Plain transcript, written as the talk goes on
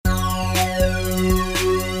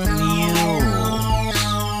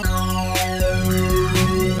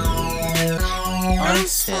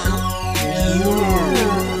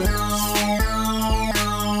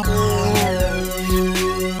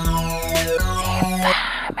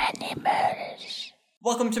Farm animals.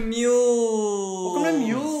 Welcome to Mules. Welcome to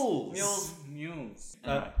Mules. Mules.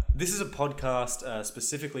 This is a podcast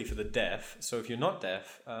specifically for the deaf, so if you're not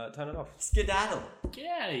deaf, turn it off. Skedaddle. Get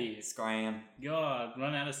out of here. Scram. God,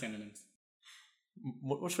 run out of synonyms.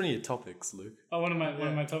 What's one of your topics, Luke? Oh, one of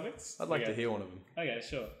my topics? I'd like to hear one of them. Okay,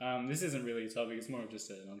 sure. This isn't really a topic, it's more of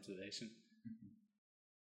just an observation.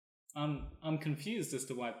 I'm confused as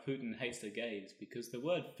to why Putin hates the gays, because the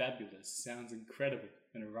word fabulous sounds incredible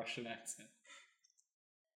in a Russian accent.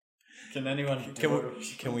 Can anyone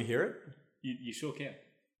Can we hear it? You sure can.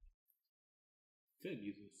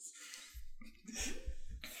 Fabulous.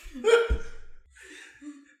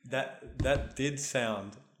 That did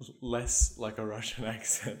sound less like a Russian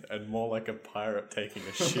accent and more like a pirate taking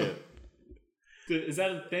a shit. Is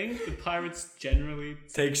that a thing? Do pirates generally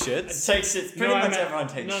Take shits? Take shits. Pretty much everyone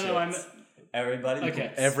takes shits. No, I'm... Everybody.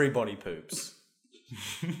 Okay. Everybody poops.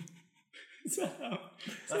 Is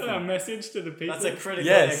that our message to the people? That's a critically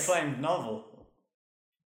Yes. acclaimed novel.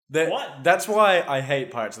 What? That's why I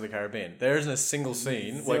hate Pirates of the Caribbean. There isn't a single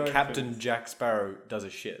scene where Zero Captain poops. Jack Sparrow does a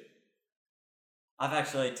shit. I've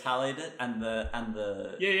actually tallied it, and the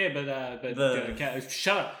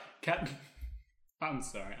shut up, Cap. I'm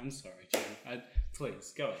sorry, Jim.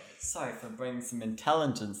 Please go ahead. Sorry for bringing some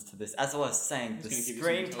intelligence to this. As I was saying, the gonna give you some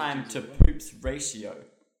screen time intelligence to as well. poops ratio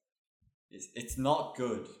it's not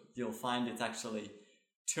good. You'll find it's actually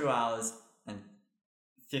 2 hours and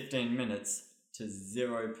 15 minutes to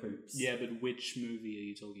 0 poops. Yeah, but which movie are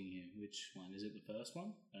you talking here? Which one? Is it the first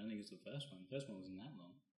one? I don't think it's the first one. The first one wasn't that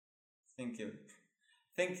long. I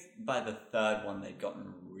think by the third one they'd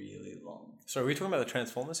gotten really long. So are we talking about the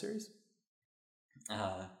Transformers series?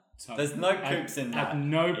 So There's no poops in that. At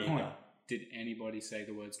no either. point did anybody say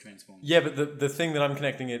the words Transformers. Yeah, but the thing that I'm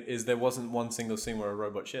connecting it is there wasn't one single scene where a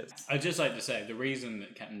robot shits. I'd just like to say the reason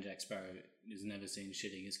that Captain Jack Sparrow is never seen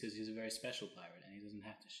shitting is because he's a very special pirate and he doesn't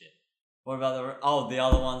have to shit. What about the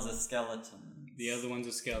other one's a skeleton. The other one's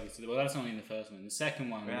a skeleton. Well, that's only in the first one. The second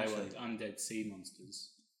one, Well, they actually- were undead sea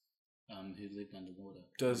monsters who lived underwater.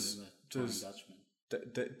 Does- They were does- Flying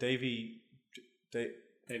Dutchman. Davy...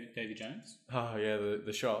 Davy Jones? Oh, yeah,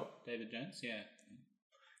 the shop. David Jones? Yeah.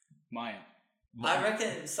 Maya. I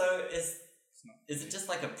reckon, so It's not. is it just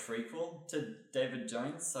like a prequel to David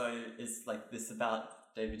Jones? So is like this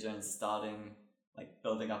about David Jones starting, like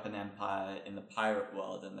building up an empire in the pirate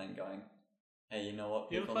world and then going, hey, you know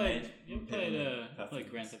what You ever people played, need? you ever People played, need played perfumes."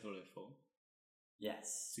 Grand Theft Auto 4?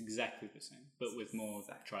 Yes. It's exactly the same, but with more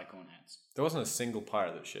Exactly. tricorn hats. There wasn't a single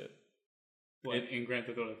pirate that shit. What, in Grand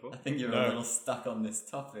Theft Auto 4? I think you're No. a little stuck on this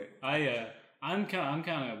topic. I'm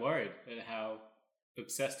kind of worried at how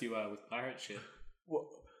obsessed you are with pirate shit. What?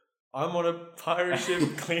 I'm on a pirate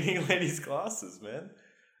ship cleaning ladies' glasses, man.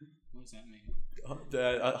 What does that mean?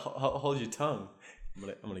 Hold your tongue.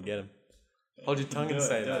 I'm gonna get him. Hold your tongue and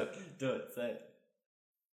say that. Do it, say it.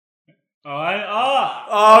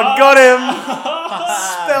 Oh, got him!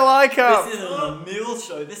 Spell icon! This isn't a mule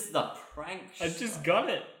show, this is a prank show. I just got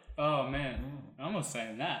it. Oh man, I'm not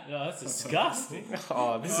saying that. Oh, that's disgusting.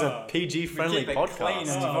 Oh, this is a PG-friendly Keep it clean, and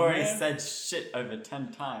podcast. you've Oh, already man. said shit over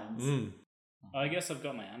 10 times. I guess I've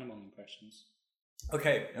got my animal impressions.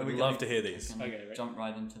 Okay, Are we I'd gonna- love to hear these. Can we Okay, right. jump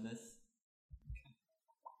right into this?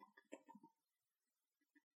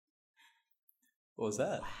 What was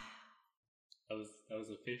that? That was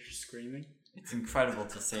a fish screaming. It's incredible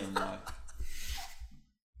to see him though.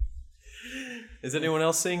 Is anyone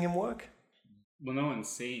else seeing him work? Well, no one's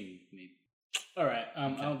seeing me. All right,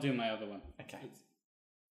 I'll do my other one. Okay.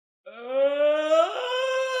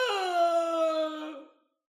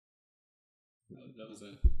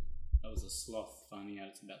 That was a sloth finding out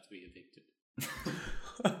it's about to be evicted.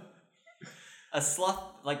 A sloth,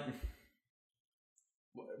 like,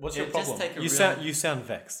 What's Yeah, your just problem? take a You sound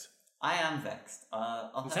vexed. I am vexed.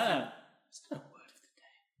 I'll Is have that to, a word of the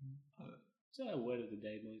day? Is that a word of the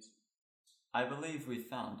day, boys? I believe we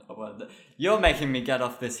found a word that you're making me get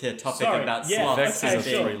off this here topic Sorry, about yeah, sloths. Vex is a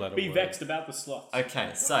okay, sure. three-letter Be word. vexed about the sloths.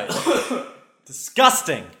 Okay, so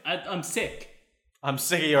disgusting. I'm sick. I'm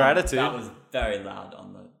sick of your attitude. That was very loud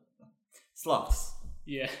on the sloths.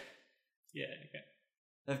 Yeah. Yeah, okay.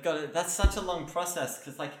 They've got it. That's such a long process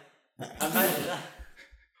because, like, imagine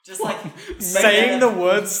just like Saying the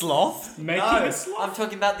word sloth? Making no, a sloth? I'm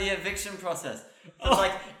talking about the eviction process. It's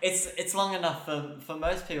like it's long enough for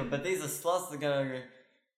most people, but these are sloths that go.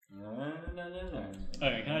 No.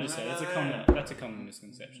 Okay, can I just say that's a common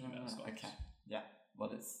misconception about sloths. Okay, yeah.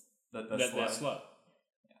 What is the That they're sloth? slow.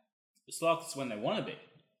 The sloths, when they want to be,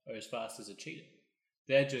 are as fast as a cheetah.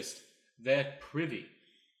 They're privy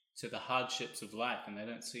to the hardships of life, and they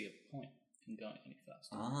don't see a point. can go any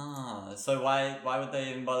faster. Ah, so why would they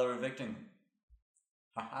even bother evicting them?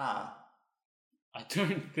 Haha. I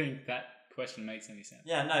don't think that question makes any sense.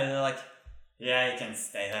 Yeah, no, they're like, yeah, you can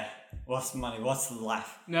stay there. What's money? What's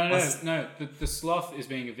life? No. What's- The sloth is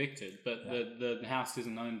being evicted, but the house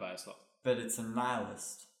isn't owned by a sloth. But it's a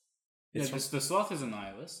nihilist. Yeah, the sloth is a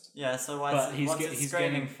nihilist. Yeah, so But what's it he's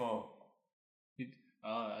screaming getting- for?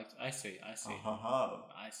 Oh, I see. Oh, ho, ho.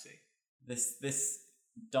 I see. This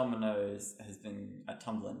dominoes has been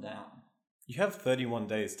tumbling down. You have 31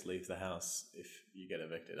 days to leave the house if you get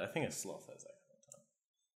evicted. I think a sloth has that kind of time.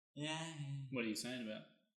 Yeah. What are you saying about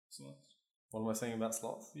sloths? What am I saying about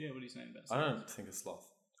sloth? Yeah, what are you saying about I sloths? don't think a sloth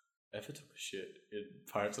ever took a shit in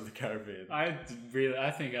Pirates of the Caribbean. I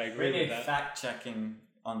think I We agree with need that. fact checking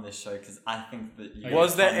on this show because I think that you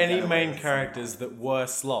Was there can't get any away main with characters something. that were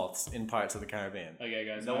sloths in Pirates of the Caribbean? Okay,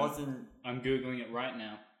 guys, There wasn't. I'm googling it right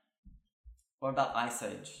now. What about Ice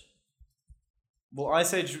Age? Well,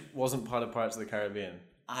 Ice Age wasn't part of Pirates of the Caribbean.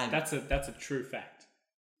 That's a true fact.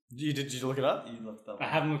 Did you look it up? You looked up. I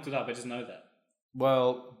haven't looked it up. I just know that.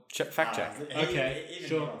 Well, fact check. Okay, Even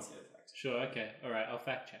sure. he wants you to fact check. Sure. Okay. All right. I'll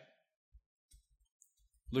fact check.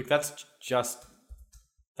 Look, that's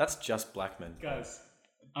just black men. Guys,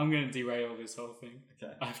 I'm gonna derail this whole thing.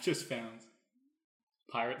 Okay. I've just found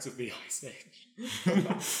Pirates of the Ice Age.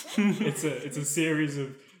 it's a series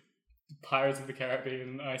of Pirates of the Caribbean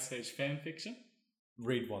and Ice Age fan fiction.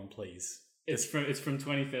 Read one, please. It's from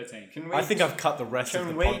 2013. Can we? I think I've cut the rest of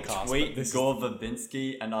Can the we podcast. tweet but this is- Gore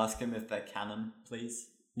Verbinski and ask him if they're canon, please?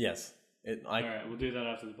 Yes. All right, we'll do that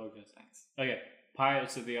after the podcast. Thanks. Okay,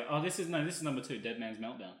 Pirates of the. Oh, this is number 2. Dead Man's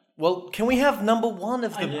Meltdown. Well, can we have number one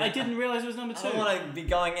of the? I didn't realize it was number 2. I don't want to be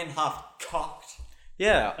going in half cocked.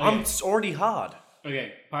 Yeah, Okay. it's already hard.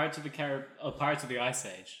 Okay, Pirates of the Ice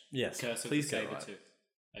Age. Yes, Curse of please the get it Saber right. Tooth.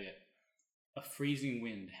 Okay. A freezing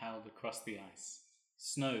wind howled across the ice.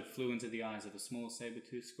 Snow flew into the eyes of a small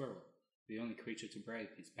saber-toothed squirrel, the only creature to brave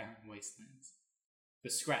these barren wastelands. The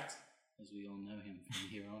Scrat, as we all know him from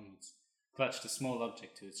here onwards, clutched a small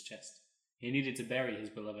object to his chest. He needed to bury his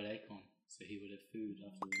beloved acorn, so he would have food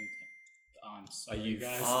after the winter. I'm sorry, Are you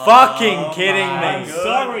guys. fucking kidding me? I'm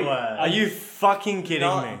sorry. Are you fucking kidding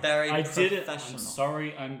Not me? very I did it. professional. I'm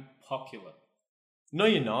sorry. I'm popular. No,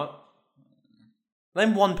 you're not.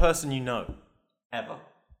 Name one person you know. Ever.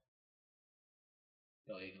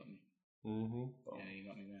 Oh, you got me. Mm-hmm. Yeah, you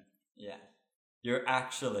got me there. Yeah. You're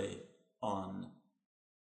actually on.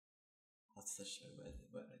 What's the show where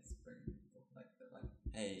they bring people like they're like,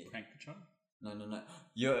 hey, Prank Patrol. no.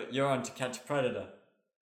 You're on To Catch a Predator.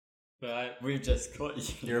 But We've just caught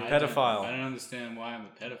you. You're a I pedophile. don't understand why I'm a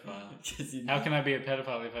pedophile. 'Cause you How can I be a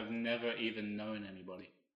pedophile if I've never even known anybody?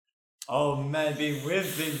 Oh, maybe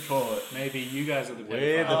we've been caught. Maybe you guys are the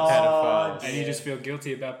We're the pedophiles, pedophiles. and you just feel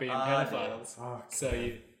guilty about being Ah, pedophiles.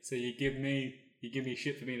 dear. So you give me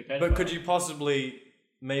shit for being a pedophile. But could you possibly,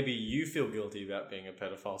 maybe you feel guilty about being a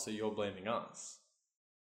pedophile, so you're blaming us?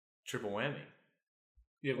 Triple whammy.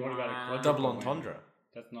 Yeah, but what about a quadruple Double whammy? entendre.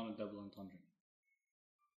 That's not a double entendre.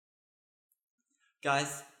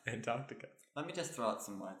 Guys, Antarctica. let me just throw out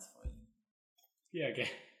some words for you. Yeah, okay.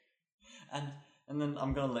 And then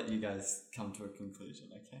I'm gonna let you guys come to a conclusion,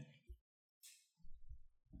 okay?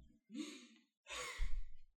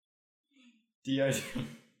 Deodorant.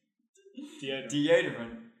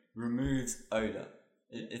 Deodorant removes odor.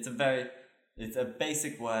 It's a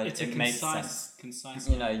basic word. It's it a makes concise. sense.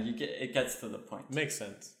 You know, it gets to the point. Makes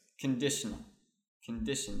sense. Conditioner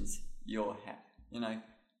conditions your hair. You know,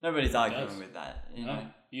 nobody's arguing does. with that. You No, know,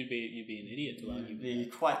 you'd be an idiot to argue you'd with be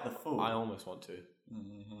that. quite the fool. I almost want to.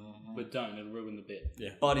 But don't, it'll ruin the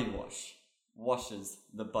bit. Body wash washes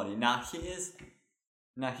the body. Now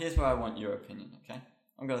here's where I want your opinion. Okay,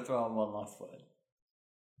 I'm gonna throw on one last word.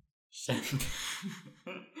 Shampoo.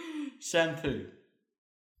 Shampoo.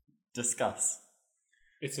 Discuss.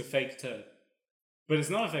 It's a fake turd. But it's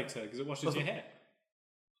not a fake turd because it washes your hair.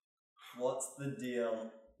 What's the deal?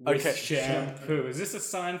 With Okay. shampoo. Is this a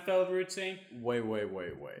Seinfeld routine? Wait.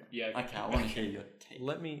 Yeah. Okay, I want to hear your take.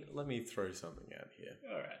 Let me throw something out here.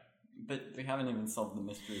 Alright. But we haven't even solved the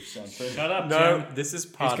mystery of shampoo. Shut up, No, Jim. this is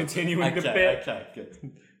He's part of it. continuing the Okay, bit. okay,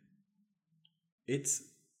 good. It's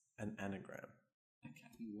an anagram.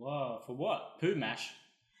 Okay. Wow, for what? Poo mash.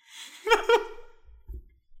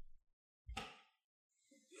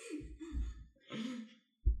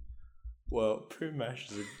 Well, poo mash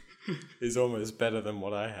is almost better than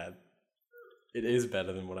what I had. It is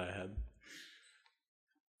better than what I had.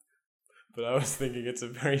 But I was thinking it's a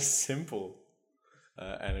very simple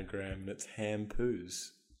anagram, and it's ham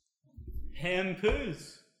poos. Ham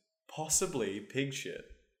poos. Possibly pig shit.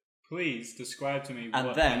 Please describe to me And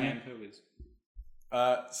what then- a hand poo is.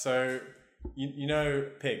 So you know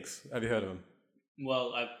pigs? Have you heard of them?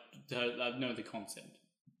 Well, I know the concept.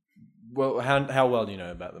 Well, how well do you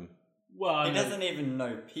know about them? Well, I He know, doesn't even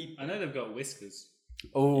know people. I know they've got whiskers.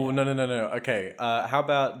 Oh no. Okay. How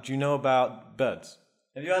about? Do you know about birds?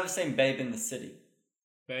 Have you ever seen Babe in the City?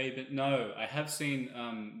 Babe, no, I have seen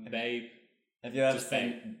Babe. Have you ever Just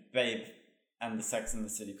seen Babe and the Sex in the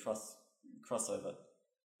City crossover?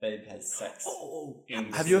 Babe has sex.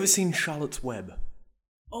 In Have you ever seen Charlotte's Web?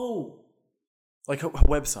 Oh, Like her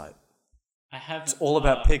website. I haven't. It's all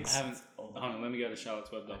about pigs. I haven't. Hold on, let me go to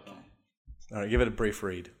charlottesweb.com. All right, give it a brief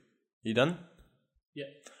read. You done? Yeah.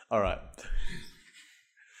 All right.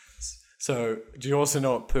 So, do you also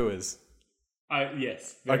know what poo is?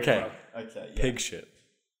 Yes. Very Okay. well. Okay, yeah. Pig shit.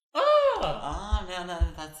 Ah, no,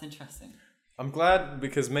 that's interesting. I'm glad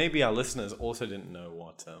because maybe our listeners also didn't know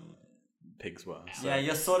what pigs were. So. Yeah,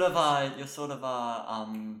 you're sort of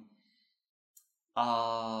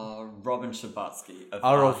Robin Schabatsky of Au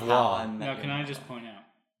How revoir. I Met Now, Your can I Mother. just point out?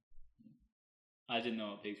 I didn't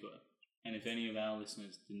know what pigs were. And if any of our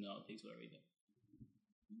listeners didn't know what pigs were either,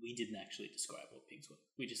 we didn't actually describe what pigs were.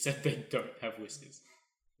 We just said they don't have whiskers.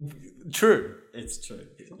 True. It's true.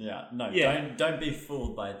 Yeah, no, Yeah. don't be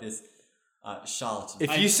fooled by this charlatan.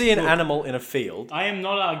 If you see an animal in a field, I am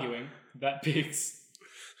not arguing that pigs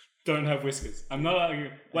don't have whiskers. I'm not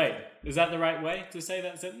arguing. Wait, is that the right way to say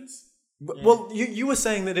that sentence? well, you were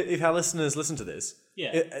saying that if our listeners listen to this,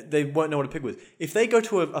 Yeah. they won't know what a pig was. If they go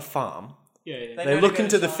to a farm, Yeah. They they know to look go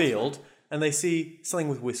into to the Charlotte's field and they see something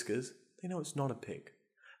with whiskers, they know it's not a pig.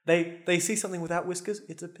 They see something without whiskers,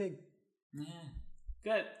 it's a pig. Yeah.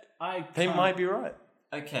 Good. They might be right.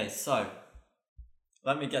 Okay, so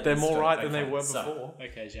let me get They're this more straight. right than Okay, they were so, before.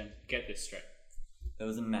 Okay, Jen, get this straight. There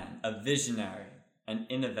was a man, a visionary, an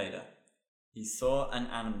innovator. He saw an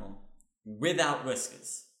animal without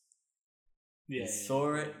whiskers. Yeah. He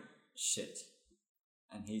saw it shit.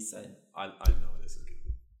 And he said, I know this is.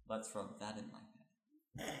 let's rub that in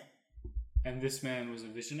my head. And this man was a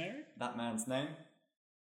visionary? That man's name?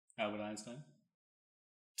 Albert Einstein?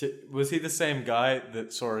 Was he the same guy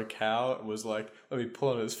that saw a cow and was like, let me pull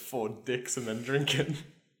on his 4 dicks and then drink it?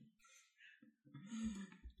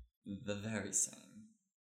 The very same.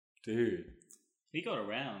 Dude. He got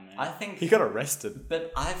around, man. I think... He got arrested.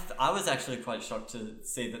 But I was actually quite shocked to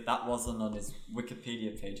see that wasn't on his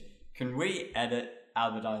Wikipedia page. Can we edit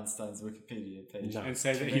Albert Einstein's Wikipedia page? No. And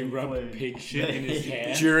say that he rubbed include pig shit in his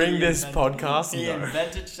hair? During He this invented- podcast, He no.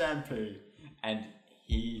 invented shampoo and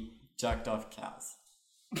he jerked off cows.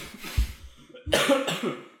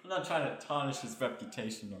 I'm not trying to tarnish his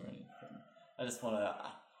reputation or anything. I just want to...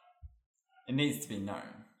 it needs to be known.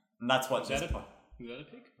 And that's what Is that this... Is that a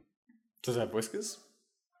pig? Does it have whiskers?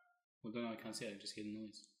 Well, no, I can't see it. I just hear the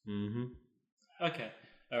noise. Mm-hmm. Okay.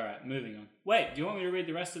 Alright, moving on. Wait, do you want me to read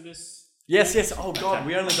the rest of this? Yes. Oh, God.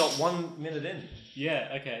 We only got 1 minute in.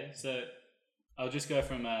 Yeah, okay. So, I'll just go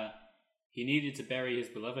from, he needed to bury his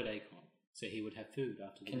beloved acorn, so he would have food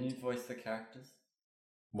after the Can you winter. voice the characters?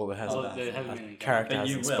 Well, there hasn't, Oh, there hasn't been any character But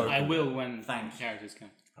you hasn't will. spoken. I will when Thank you. characters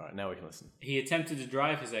come. All right, now we can listen. He attempted to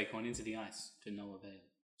drive his acorn into the ice, to no avail.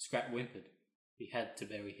 Scrap whimpered. He had to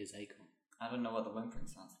bury his acorn. I don't know what the whimpering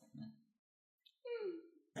sounds like, man.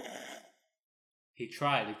 He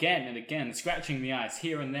tried again and again, scratching the ice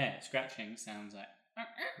here and there. Scratching sounds like...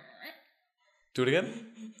 Do it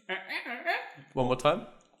again. One more time.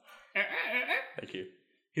 Thank you.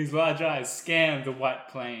 His large eyes scanned the white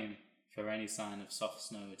plain for any sign of soft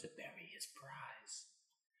snow to bury his prize.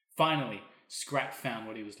 Finally, Scrap found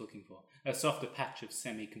what he was looking for. A softer patch of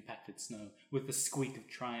semi-compacted snow. With a squeak of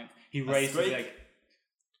triumph, he raised his squeak?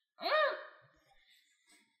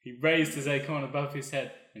 He raised his acorn above his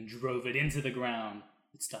head and drove it into the ground.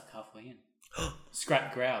 It stuck halfway in.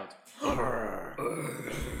 Scrap growled.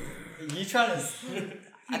 You trying to...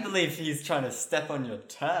 I believe he's trying to step on your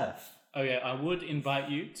turf. Okay, I would invite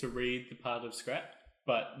you to read the part of Scrap,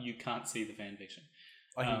 but you can't see the fan fiction.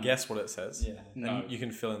 I can guess what it says. Yeah. And No. you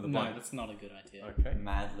can fill in the No, blank. that's not a good idea. Okay.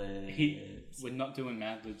 Mad Libs. We're not doing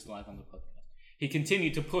Mad Libs live on the podcast. He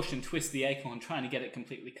continued to push and twist the acorn, trying to get it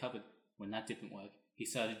completely covered. When that didn't work, he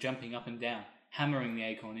started jumping up and down, hammering the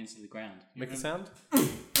acorn into the ground. Make the sound.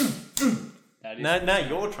 That is Now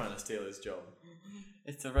you're trying to steal his job.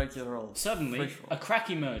 It's a regular old... Suddenly, free-for-all. a crack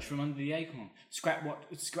emerged from under the acorn.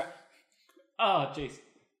 Oh, jeez.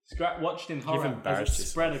 Scrap watched in horror as it embarrassed yourself.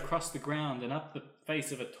 spread across the ground and up the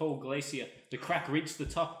face of a tall glacier. The crack reached the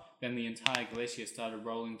top, then the entire glacier started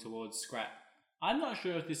rolling towards Scrap. I'm not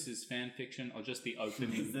sure if this is fan fiction or just the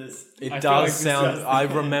opening. It I feel does like this sound. does- I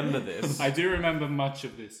remember this. I do remember much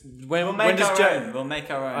of this. When, We'll when make does our Jack? own. We'll make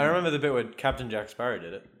our own. I remember the bit where Captain Jack Sparrow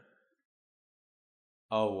did it.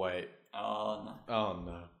 Oh wait. Oh no. Oh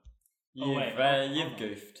no. You've, wait, you've hold on.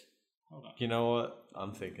 goofed. Hold on. You know what?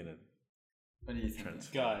 I'm thinking it. What do you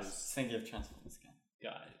think? Guys, Think of Transformers game.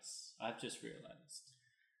 guys, I've just realized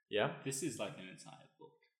Yeah. this is like an entire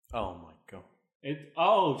book. Oh my god.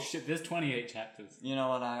 Oh shit! There's 28 chapters. You know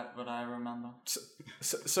what I remember?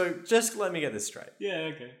 So just let me get this straight. Yeah.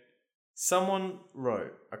 Okay. Someone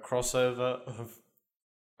wrote a crossover of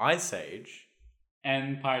Ice Age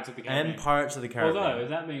And Pirates of the Caribbean. and Pirates of the Caribbean. Although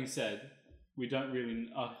that being said, we don't really.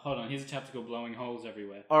 Hold on. Here's a chapter called "Blowing Holes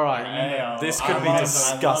Everywhere." All right, Hey, this I could love- be I love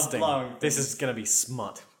disgusting. blowing This things. is gonna be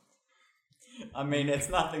smut. I mean, it's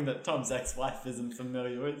nothing that Tom's ex-wife isn't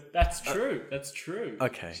familiar with. That's true. That's true.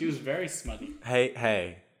 Okay. She was very smutty.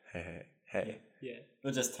 Hey. Yeah.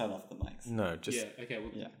 We'll just turn off the mics. No, just Yeah. Okay.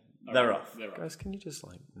 Well, Yeah. all They're right, off. They're off. guys, can you just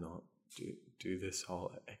like not do this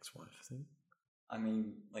whole ex-wife thing? I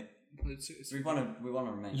mean, like, It's, we want to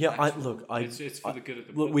remain. Yeah, factual. it's for the good of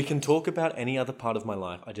the look. We podcast. can talk about any other part of my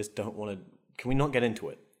life. I just don't want to. Can we not get into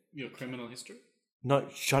it? Your criminal history. No,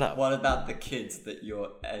 shut up. What about the kids that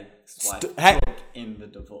your ex-wife Hey! took in the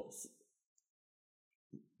divorce?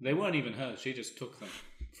 They weren't even hers. She just took them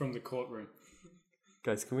from the courtroom.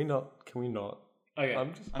 Guys, can we not? Okay.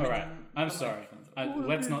 I'm just- All right. I'm sorry.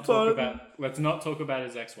 Let's not fun. talk about. Let's not talk about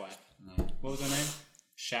his ex-wife. No. What was her name?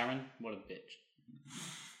 Sharon. What a bitch.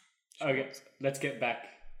 Okay. Let's get back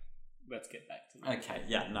to that. Okay,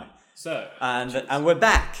 yeah, no. So. And we're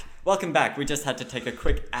back. Welcome back. We just had to take a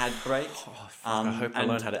quick ad break. Oh, fuck, I hope I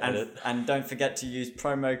learn how to edit. And don't forget to use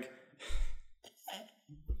promo.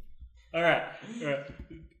 All right.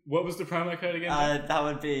 What was the promo code again? That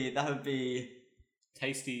would be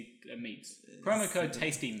Tasty Meats. Promo code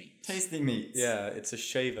Tasty Meats. Tasty Meats. Yeah, it's a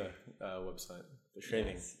shaver website for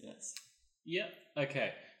shaving. Yes. Yep.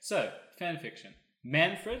 Okay. So fan fiction.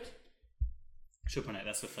 Manfred. Should point out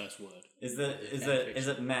that's the first word. Is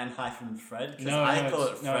it man hyphen Fred? 'Cause No, I no, thought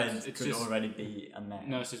it's- no, Fred it's could just- already be a man.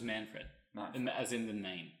 No, it's just Manfred. Manfred. As in the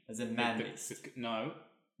name. As in man beast. No,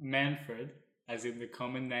 Manfred, as in the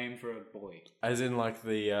common name for a boy. As in like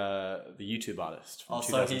the YouTube artist from Also,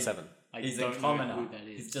 2007. He's a don't know commoner. who that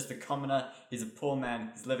is. He's just a commoner. He's a poor man.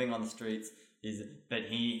 He's living on the streets. But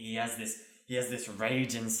he has this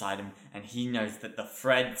rage inside him, and he knows that the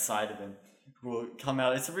Fred side of him will come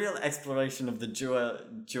out. It's a real exploration of the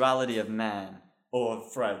duality of man or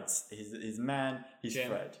Freds. He's man. He's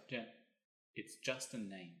Fred. Jen, it's just a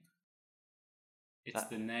name. It's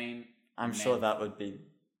the name. I'm sure that would be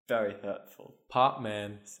very hurtful. Part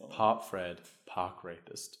man, part Fred, park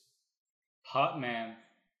rapist. Part man,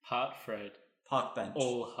 part Fred, Park bench.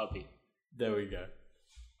 all hubby. There we go.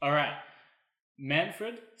 All right.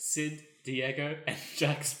 Manfred, Sid, Diego, and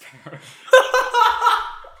Jack Sparrow.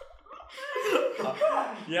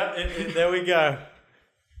 Yep, there we go.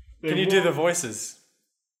 Can you do the voices?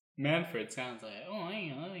 Manfred sounds like, oh, hey,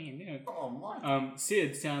 how you doing? Oh my.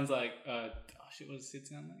 Sid sounds like, oh shit, what does Sid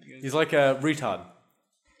sound like? He goes, He's like a retard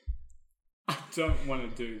I don't want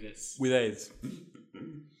to do this. with AIDS.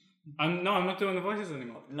 I'm not doing the voices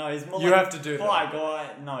anymore. No, he's more You like have to do that. Hi,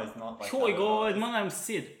 guy. No, he's not like Hi that. guys, my name's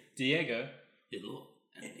Sid. Diego. Hello,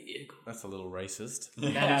 and Diego. That's a little racist.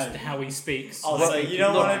 That is how he speaks. Oh, so you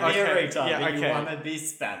don't Look, want to be okay, a retard, yeah, but okay. you want to be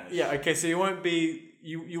Spanish. Yeah, okay, so you won't be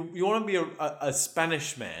you want to be a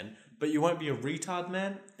Spanish man, but you won't be a retard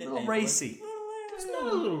man. A little racy. It's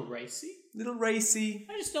not a little racy. Little racy.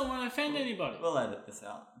 I just don't want to offend anybody. We'll edit this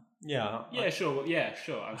out. Yeah. Yeah, sure. Well, yeah,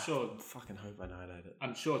 sure. I'm sure. I fucking hope I know how to edit.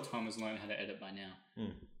 I'm sure Tom has learned how to edit by now.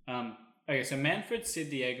 Okay, so Manfred, Sid,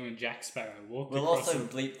 Diego, and Jack Sparrow walked We'll across. also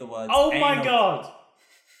bleep the words. Oh my anal. god!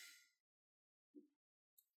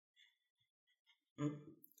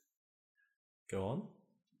 Go on.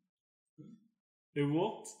 They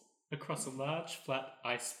walked across a large, flat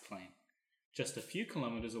ice plain, just a few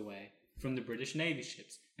kilometers away from the British Navy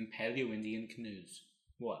ships and Paleo-Indian canoes.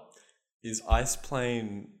 What? Is ice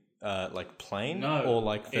plane like plane? No. Or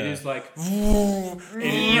like It is like... Oh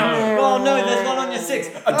no, there's one on your six.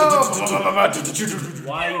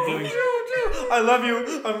 Why are you doing... I love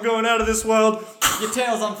you. I'm going out of this world. Your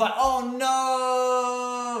tail's on fire. Oh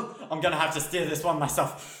no! I'm gonna have to steer this one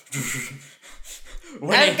myself. I'll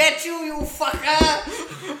get you, you fucker!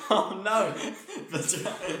 Oh no!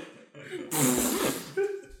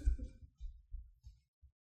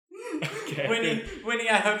 Okay. Winnie,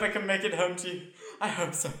 I hope I can make it home to you. I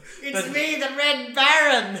hope so. It's me, the Red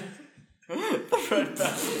Baron! The Red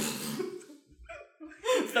Baron.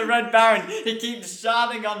 It's the Red Baron. He keeps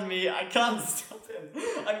shouting on me. I can't stop him.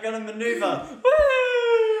 I'm gonna maneuver.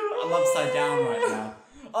 Woo! I'm upside down right now.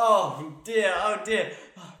 Oh dear, oh dear.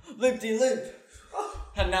 Loop-de-loop.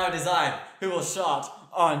 And now it is I who will shout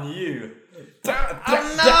on you. I'm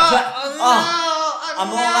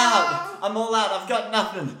all out. I'm all out. I've got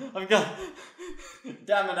nothing.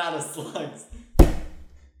 Damn it out of slugs.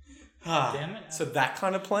 Damn it. So that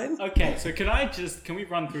kind of plane? Okay, so can we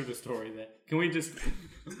run through the story there? Can we just...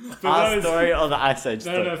 Our story or the Ice Age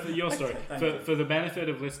story? No, for your story. For the benefit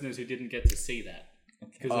of listeners who didn't get to see that.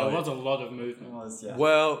 Because there was a lot of movement.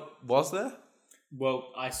 Well, was there? Well,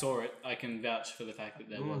 I saw it. I can vouch for the fact that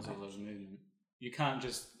there was a lot of movement. You can't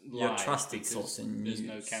just lie Your trusted because source in there's news.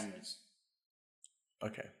 no cameras.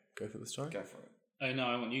 Okay, go for the story. Go for it. Oh, no,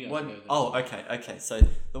 I want you guys What? to go there. Oh, okay. So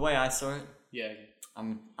the way I saw it, Yeah, okay.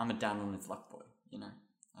 I'm a down on his luck boy. You know.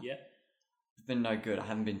 Yeah. It's been no good. I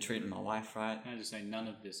haven't been treating my wife right. Can I just say none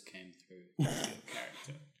of this came through your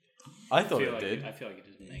character? I thought it like did. I feel like it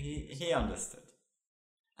didn't make He understood.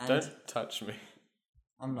 And Don't touch me.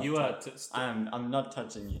 I'm not. You are... I'm not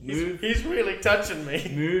touching you. Move, He's really touching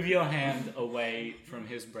me. move your hand away from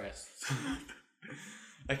his breasts.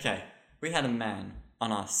 Okay, we had a man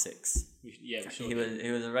on our six. Yeah, sure. He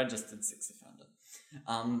was a registered six offender.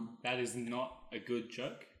 That is not a good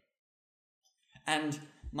joke. And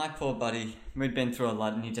my poor buddy, we'd been through a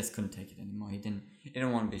lot, and he just couldn't take it anymore. He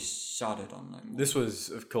didn't want to be shotted on no more. This was,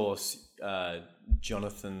 of course,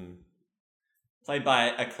 Jonathan. Played by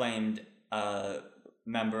acclaimed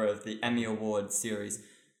member of the Emmy Award series,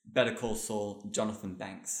 Better Call Saul, Jonathan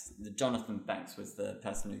Banks. Jonathan Banks was the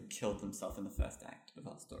person who killed himself in the first act of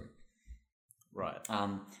our story. Right.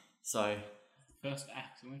 So First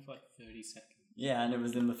act, only for like 30 seconds. yeah, and it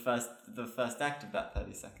was in the first act of that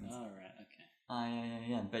 30 seconds. Alright, okay.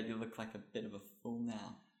 Yeah. But you look like a bit of a fool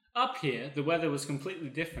now. Up here, the weather was completely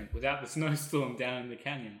different without the snowstorm down in the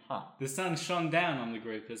canyon. Huh. The sun shone down on the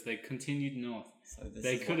group as they continued north. So this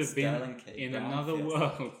They is could what have been Sterling K. in Brown another feels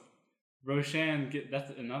world. like. Roshan,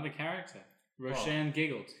 that's another character. Roshan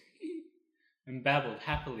giggled and babbled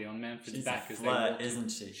happily on Manfred's She's back a as they flirt, walked. isn't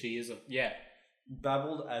she? She is a... Yeah.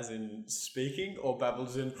 Babbled as in speaking, or babbled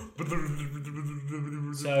as in.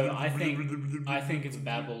 So I think it's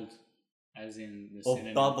babbled as in the Or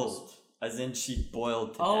synonyms. bubbled, as in she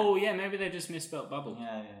boiled to Oh death. yeah, maybe they just misspelled bubbled.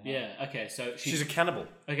 Yeah. Yeah, okay, so She's a cannibal.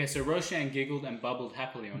 Okay, so Roshan giggled and bubbled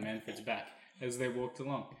happily on Manfred's back as they walked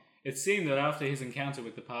along. It seemed that after his encounter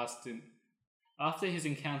with the past in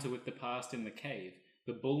the cave,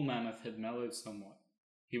 the bull mammoth had mellowed somewhat.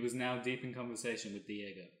 He was now deep in conversation with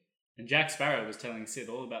Diego, and Jack Sparrow was telling Sid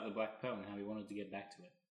all about the Black Pearl and how he wanted to get back to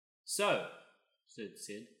it. So, said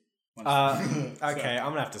Sid. Okay, I'm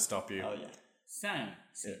gonna have to stop you. Oh yeah. So,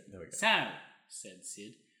 Sid. Yeah, there we go. So, said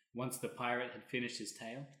Sid, once the pirate had finished his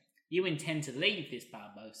tale, you intend to leave this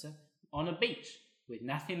Barbosa on a beach with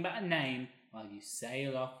nothing but a name while you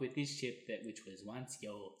sail off with this ship which was once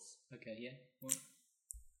yours. Okay, yeah? Well,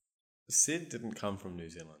 Sid didn't come from New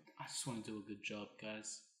Zealand. I just want to do a good job,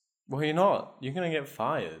 guys. Well, you're not. You're gonna get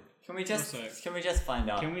fired. Can we just Also, find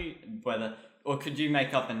out can we- whether, or could you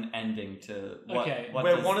make up an ending to what? Okay. What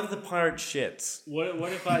We're does- one of the pirate shits.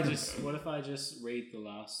 What if I just read the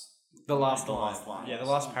last... The last line. Yeah, the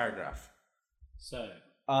last paragraph. So,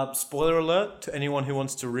 Spoiler alert to anyone who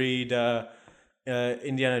wants to read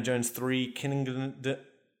Indiana Jones 3 Killing of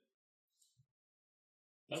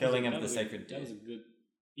the Sacred Deer. That was a good...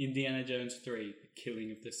 Indiana Jones 3, The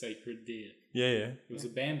Killing of the Sacred Deer. Yeah. It was a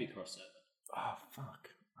Bambi crossover. Oh, fuck.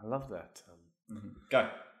 I love that. Go.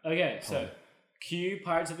 Okay, so cue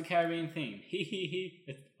Pirates of the Caribbean theme. Hee hee hee.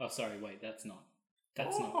 Oh, sorry, wait, that's not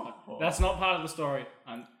part of the story.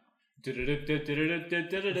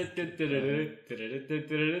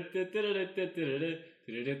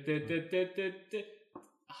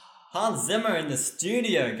 Hans Zimmer in the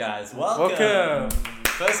studio, guys. Welcome. Welcome.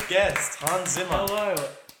 First guest, Hans Zimmer. Hello,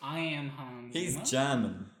 I am Hans He's Zimmer.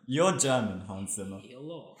 German. You're German, Hans Zimmer.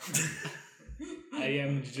 Hello. I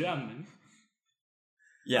am German.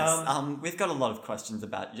 Yes. We've got a lot of questions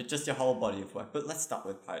about just your whole body of work, but let's start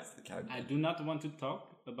with Pirates of the Caribbean. I do not want to talk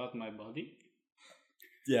about my body.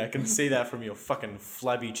 Yeah, I can see that from your fucking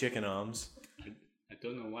flabby chicken arms. I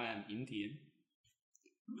don't know why I'm Indian.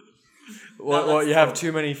 What, you have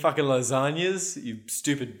too many fucking lasagnas, you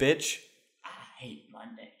stupid bitch? I hate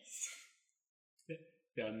Mondays.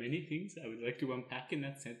 There are many things I would like to unpack in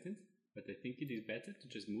that sentence, but I think it is better to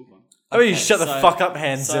just move on. Oh, you Okay, shut the so- fuck up,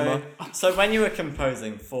 Hans Zimmer. So when you were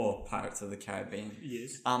composing for Pirates of the Caribbean,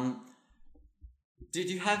 Yes. did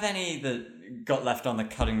you have any that got left on the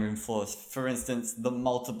cutting room floors? For instance, the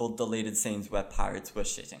multiple deleted scenes where pirates were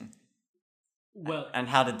shitting. Well, And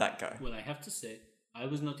how did that go? well, I have to say, I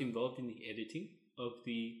was not involved in the editing of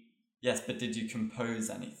the. Yes, but did you compose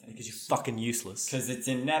anything? Because you're fucking useless. Because it's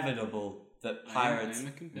inevitable that pirates I am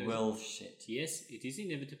a composer. will shit. Yes, it is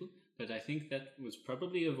inevitable, but I think that was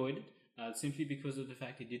probably avoided simply because of the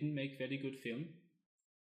fact it didn't make very good film.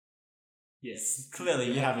 Yes.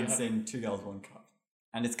 Clearly, you haven't seen Two Girls, One Cup.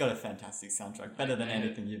 And it's got a fantastic soundtrack, better than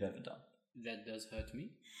anything you've ever done. That does hurt me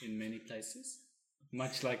in many places.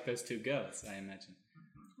 Much like those two girls, I imagine.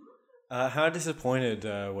 How disappointed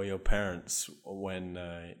were your parents when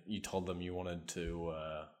you told them you wanted to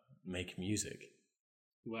make music?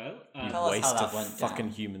 Well, Tell us how Waste that of went fucking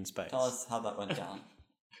down. human space. Tell us how that went down.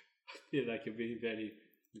 I feel like you're being very,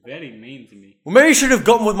 very mean to me. Well, maybe you should have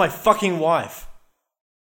gotten with my fucking wife.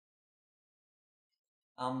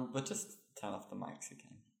 But just turn off the mics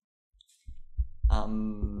again.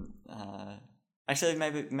 Actually,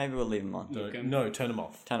 maybe we'll leave them on. No, turn them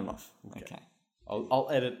off. Turn them off. Okay. I'll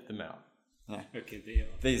edit them out. Yeah. Okay, there you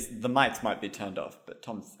are. The mics might be turned off, but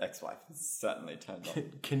Tom's ex-wife is certainly turned off.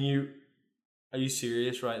 Are you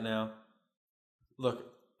serious right now? Look,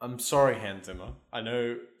 I'm sorry, Hans Zimmer. I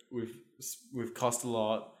know we've cost a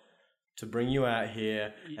lot to bring you out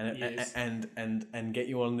here Yes. and get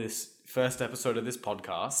you on this first episode of this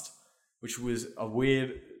podcast, which was a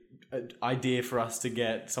weird idea for us to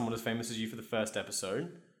get someone as famous as you for the first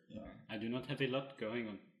episode. I do not have a lot going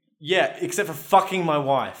on. Yeah, except for fucking my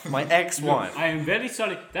wife, my ex-wife. I am very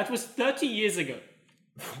sorry. That was 30 years ago.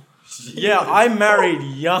 Yeah, I married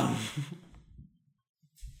young.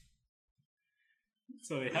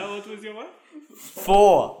 Sorry, how old was your wife?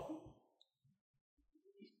 4.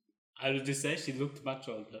 I would just say she looked much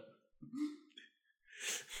older.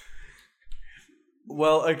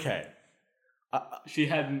 Well, okay. She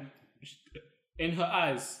had, in her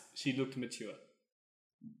eyes, she looked mature.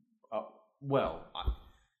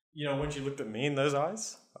 When she looked at me in those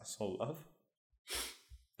eyes, I saw love.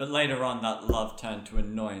 But later on, that love turned to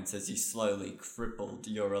annoyance as you slowly crippled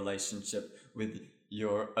your relationship with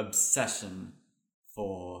your obsession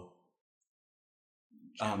for...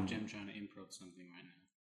 I'm trying to improv something right now.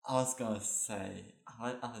 I was gonna say,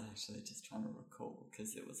 I was actually just trying to recall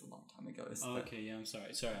because it was a long time ago. Okay, yeah, I'm sorry.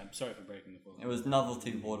 I'm sorry for breaking the ball. It was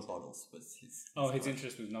novelty water bottles was his. His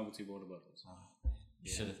interest was novelty water bottles.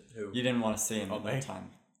 You didn't want to see him at that time.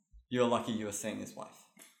 You were lucky you were seeing his wife.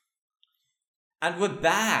 And we're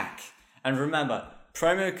back. And remember,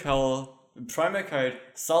 promo code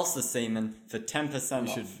Salsa Seaman for 10%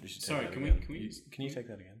 off. We should Sorry, take that can again. we just Can you take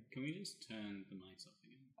that again? can we just turn the mics off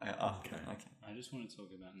again? Okay. I just want to talk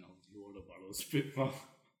about novelty water bottles a bit more.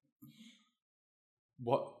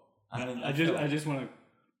 What? I just want to.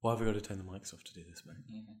 Why have we got to turn the mics off to do this,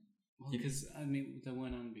 mate? Well, because they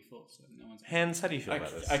weren't on before, so no one's. Hans, how do you feel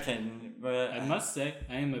about this? Okay. I must say,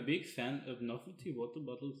 I am a big fan of novelty water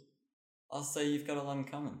bottles. I'll say you've got a lot in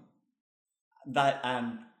common. That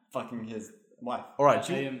and fucking his wife. All right,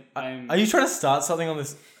 are you trying to start something on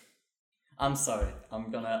this? I'm sorry. I'm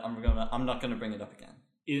not gonna bring it up again.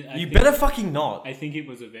 You better fucking not. I think it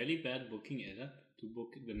was a very bad booking error to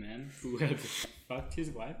book the man who had fucked his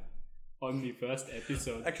wife on the first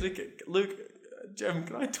episode. Actually, Luke, Jem,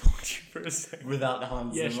 can I talk to you for a second? Without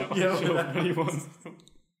Hans Yeah, Zimmer. sure. What do you want?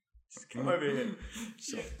 Just come over here.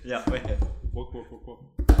 Yeah, we're here. Walk.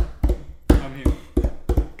 I'm here.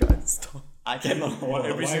 Guys, stop. I came on a horse.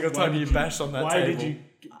 Every single time you bash on that table.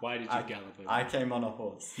 Why did you gallop over? I came on a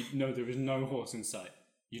horse. No, there was no horse in sight.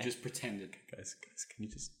 You just pretended. Guys, can you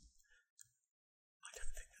just... I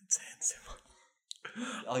don't think that's Hans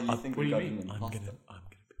Zimmer. Oh, you think what we do got you an mean? I'm imposter? gonna be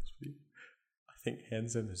honest with you. I think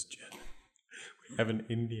Hans Zimmer's German. We have an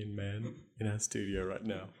Indian man in our studio right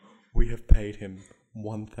now. We have paid him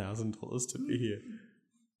 $1,000 to be here.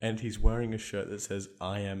 And he's wearing a shirt that says,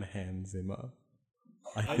 I am Hans Zimmer.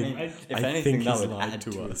 I think if anything, he's that would lied add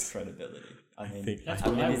to to us. his credibility. I mean,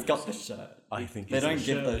 he's got the shirt. I think They he's don't a give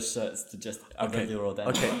shirt. those shirts to just a regular old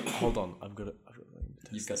animal. Okay, hold on. I've got to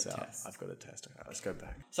test You've got this to out. test. I've got to test. Okay, let's go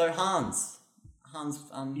back. So Hans,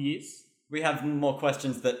 Yes. we have more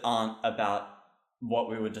questions that aren't about what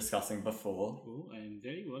we were discussing before. Oh, I'm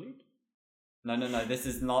very worried. No. This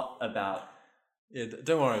is not about Yeah,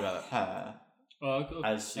 don't worry about it. her Oh, okay.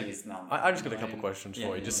 as she is now. I just got a couple questions for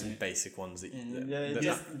yeah, you, just yeah. some basic ones that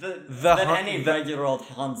that any regular old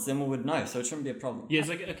Hans Zimmer would know, so it shouldn't be a problem. Yeah, it's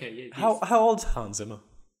like, okay, yeah. How old's Hans Zimmer?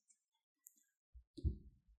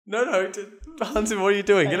 No, Hans Zimmer, what are you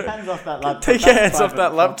doing? Take your hands off that laptop. Take your That's hands off private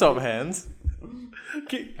that laptop, property. Hans.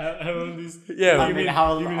 How old is... Yeah, You mean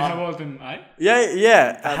how old am I?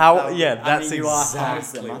 yeah. That's you are Hans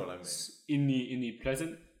exactly Zimmer. what I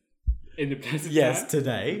mean. In the present Yes, time?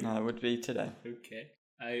 today. No, it would be today. Okay.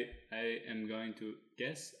 I am going to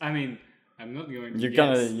guess. I mean, I'm not going to You're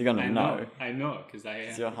guess. gonna know. I know, because I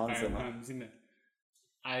It's am your Hans Zimmer. Hans Zimmer.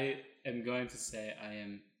 I am going to say I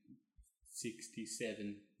am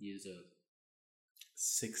 67 years old.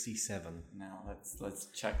 67. Now let's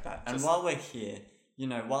check that. And while we're here,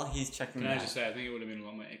 while he's checking Can I that, just say, I think it would have been a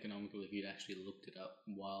lot more economical if you'd actually looked it up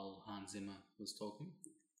while Hans Zimmer was talking.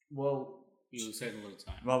 Well, You would save a lot of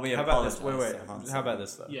time. well, we how about this? apologize Wait. to Hans How Zimmer. about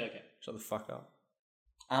this though? Yeah, okay. Shut the fuck up.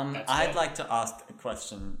 That's I'd fair. like to ask a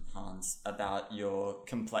question, Hans, about your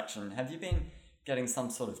complexion. Have you been getting some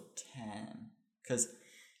sort of tan? Because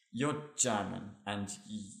you're German and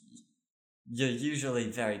you're usually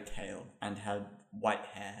very pale and have white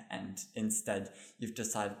hair, and instead you've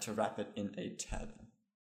decided to wrap it in a turban.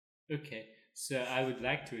 Okay, so I would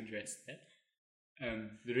like to address that.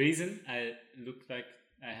 The reason I look like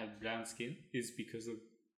I have brown skin is because of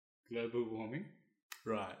global warming.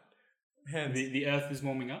 Right. Hands. The Earth is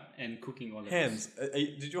warming up and cooking all of us. Hands.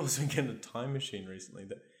 Did you also get a time machine recently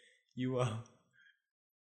that you are?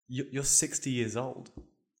 You're 60 years old.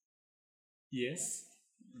 Yes,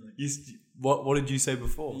 What did you say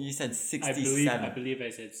before? You said I 67. believe I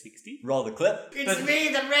said 60. Roll the clip. It's me,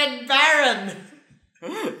 the Red Baron!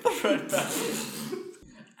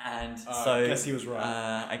 And I so guess he was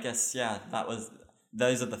right. I guess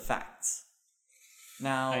those are the facts.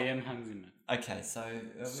 Now I am Hans Zimmer. okay, so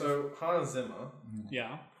So Hans Zimmer,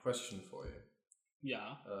 Yeah, question for you.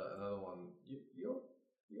 yeah. Another one.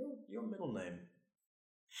 Your middle name.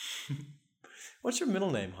 What's your middle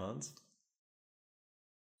name, Hans?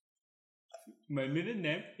 My middle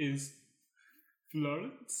name is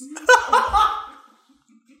Florence.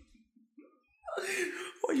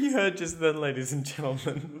 What you heard just then, ladies and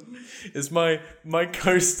gentlemen, is my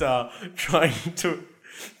co-star trying to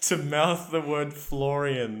mouth the word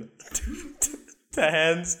Florian to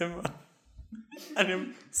Hans Zimmer, and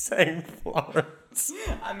him saying Florence.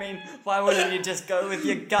 I mean, why wouldn't you just go with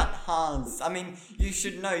your gut, Hans? I mean, you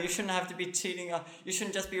should know. You shouldn't have to be cheating. You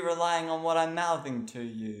shouldn't just be relying on what I'm mouthing to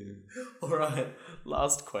you. All right.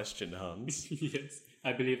 Last question, Hans. Yes,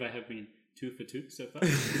 I believe I have been 2 for 2 so far.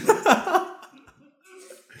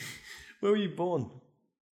 Where were you born?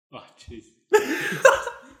 Oh, jeez.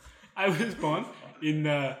 I was born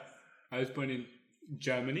in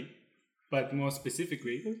Germany, but more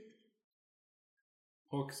specifically,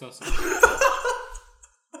 pork sausage.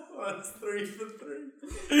 That's 3 for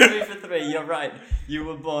 3. 3 for 3, you're right. You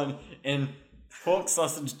were born in pork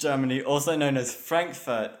sausage, Germany, also known as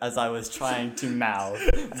Frankfurt, as I was trying to mouth,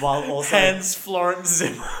 while also Hans Florence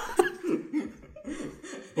Zimmer.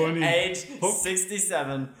 Born in age pork,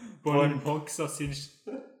 67. born in pork sausage,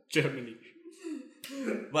 Germany.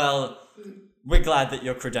 Well, we're glad that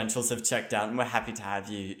your credentials have checked out, and we're happy to have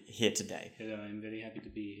you here today. Hello, I'm very happy to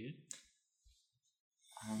be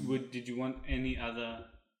here. Did you want any other?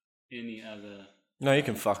 No, you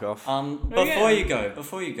can fuck off. Before yeah. you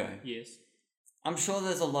go, Yes. I'm sure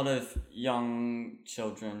there's a lot of young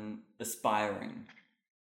children aspiring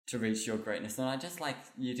to reach your greatness, and I'd just like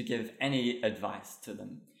you to give any advice to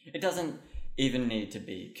them. It doesn't even need to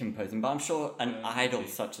be composing, but I'm sure an idol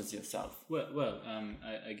such as yourself. Well,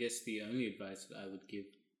 I guess the only advice that I would give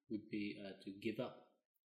would be to give up,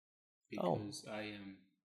 because I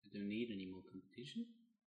don't need any more competition.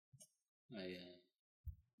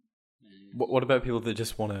 What about people that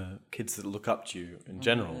just want kids that look up to you in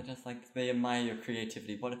general? They're just like, they admire your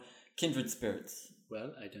creativity. What kindred spirits.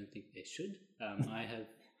 Well, I don't think they should. I have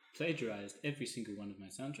plagiarized every single one of my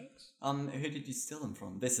soundtracks. Who did you steal them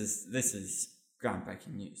from? This is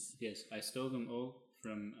groundbreaking news. Yes, I stole them all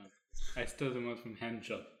from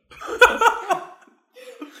Handjob.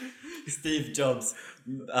 Steve Jobs'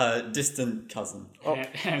 distant cousin.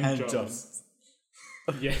 Hand jobs.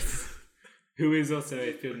 Yes. Who is also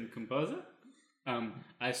a film composer.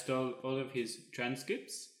 I stole all of his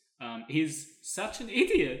transcripts. He's such an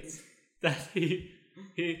idiot that he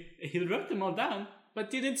wrote them all down, but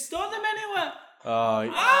didn't store them anywhere.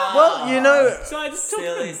 Well, you know, So I just took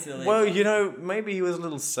them. Silly. well, you know, maybe he was a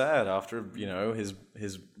little sad after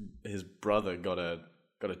his brother got a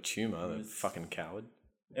tumor. That fucking coward.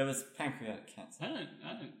 It was pancreatic cancer. I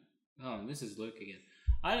don't. Oh, this is Luke again.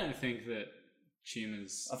 I don't think that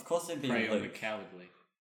tumors Of course it'd be prey on the Luke. cowardly.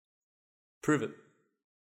 Prove it.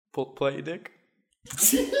 Play your dick.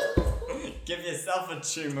 Give yourself a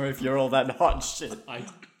tumor if you're all that hot shit.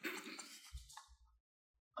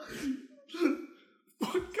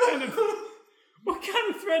 What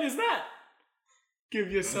kind of threat is that?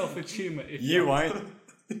 Give yourself a tumor if You won't.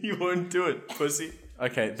 You won't do it, pussy.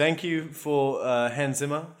 Okay, thank you for Hans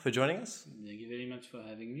Zimmer for joining us. Thank you very much for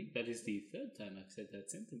having me. That is the third time I've said that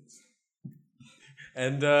sentence.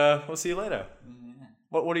 And we'll see you later. Yeah.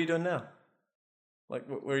 What are you doing now? Like,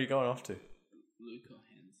 where are you going off to? Luke or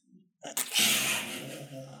Hanson?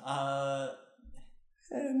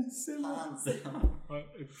 I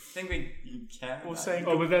think we care. We're about saying it.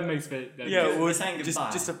 Oh, but that makes we're saying just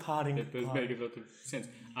goodbye. just a parting. that does parting. make a lot of sense.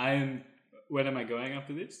 Where am I going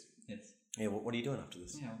after this? Yes. Yeah, what are you doing after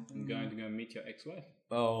this? Yeah. I'm going to go meet your ex-wife.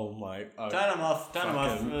 Oh my! Oh, Turn him off. Turn him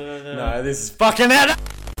off. fucking- no, this is fucking it.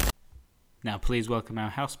 Now please welcome our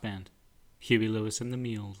house band, Huey Lewis and the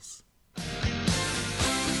Mules.